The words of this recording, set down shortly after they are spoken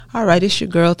All right, it's your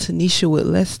girl Tanesha with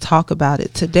Let's Talk About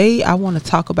It. Today, I want to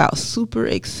talk about super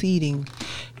exceeding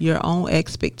your own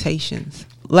expectations.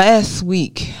 Last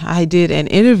week, I did an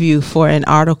interview for an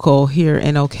article here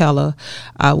in Ocala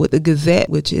with the Gazette,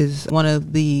 which is one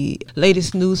of the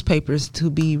latest newspapers to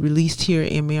be released here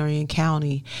in Marion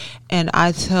County. And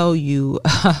I tell you,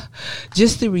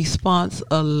 just the response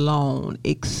alone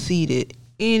exceeded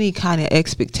any kind of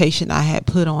expectation I had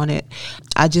put on it.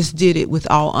 I just did it with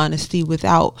all honesty,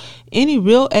 without any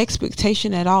real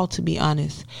expectation at all, to be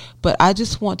honest. But I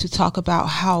just want to talk about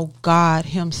how God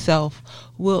himself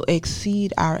will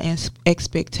exceed our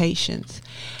expectations.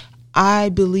 I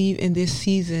believe in this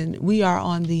season, we are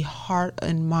on the heart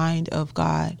and mind of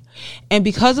God. And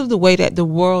because of the way that the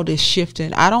world is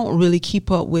shifting, I don't really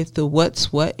keep up with the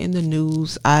what's what in the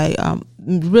news. I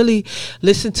really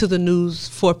listen to the news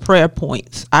for prayer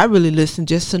points. I really listen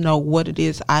just to know what it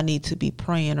is I need to be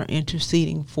praying or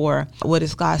interceding for. What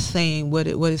is God saying? What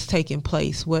is taking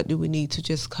place? What do we need to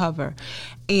just cover?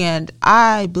 And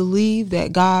I believe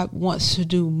that God wants to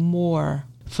do more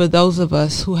for those of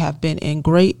us who have been in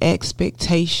great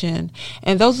expectation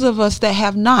and those of us that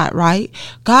have not, right?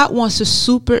 God wants to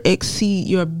super exceed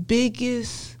your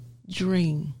biggest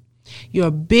dream,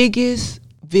 your biggest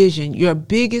vision, your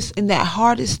biggest and that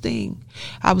hardest thing.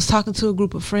 I was talking to a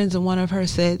group of friends and one of her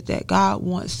said that God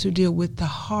wants to deal with the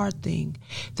hard thing,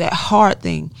 that hard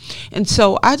thing. And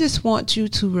so I just want you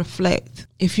to reflect,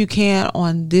 if you can,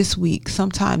 on this week,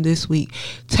 sometime this week.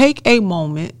 Take a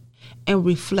moment and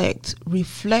reflect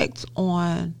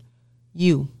on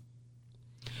you.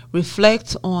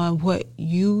 Reflect on what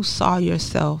you saw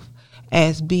yourself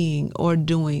as being or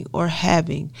doing or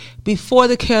having before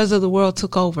the cares of the world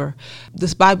took over.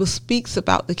 This Bible speaks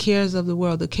about the cares of the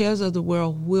world. The cares of the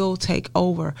world will take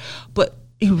over, but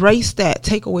erase that.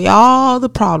 Take away all the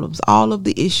problems, all of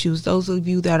the issues, those of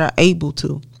you that are able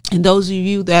to. And those of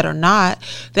you that are not,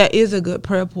 that is a good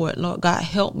prayer point. Lord God,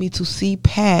 help me to see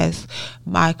past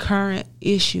my current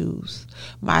issues,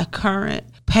 my current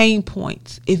pain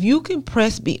points. If you can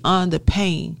press beyond the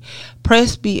pain,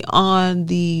 press beyond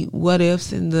the what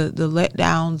ifs and the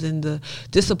letdowns and the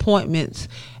disappointments,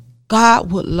 God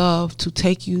would love to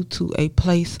take you to a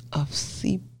place of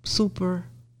super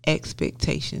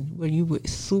expectation where you would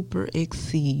super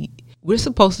exceed. We're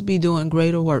supposed to be doing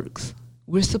greater works.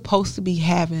 We're supposed to be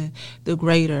having the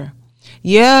greater.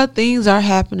 Yeah, things are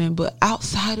happening, but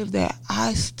outside of that,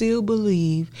 I still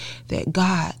believe that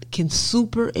God can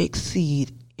super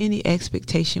exceed any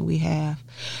expectation we have.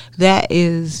 That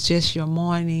is just your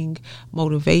morning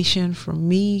motivation from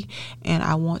me. And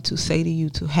I want to say to you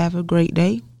to have a great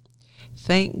day.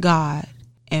 Thank God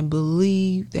and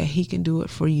believe that he can do it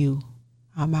for you.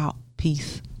 I'm out.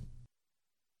 Peace.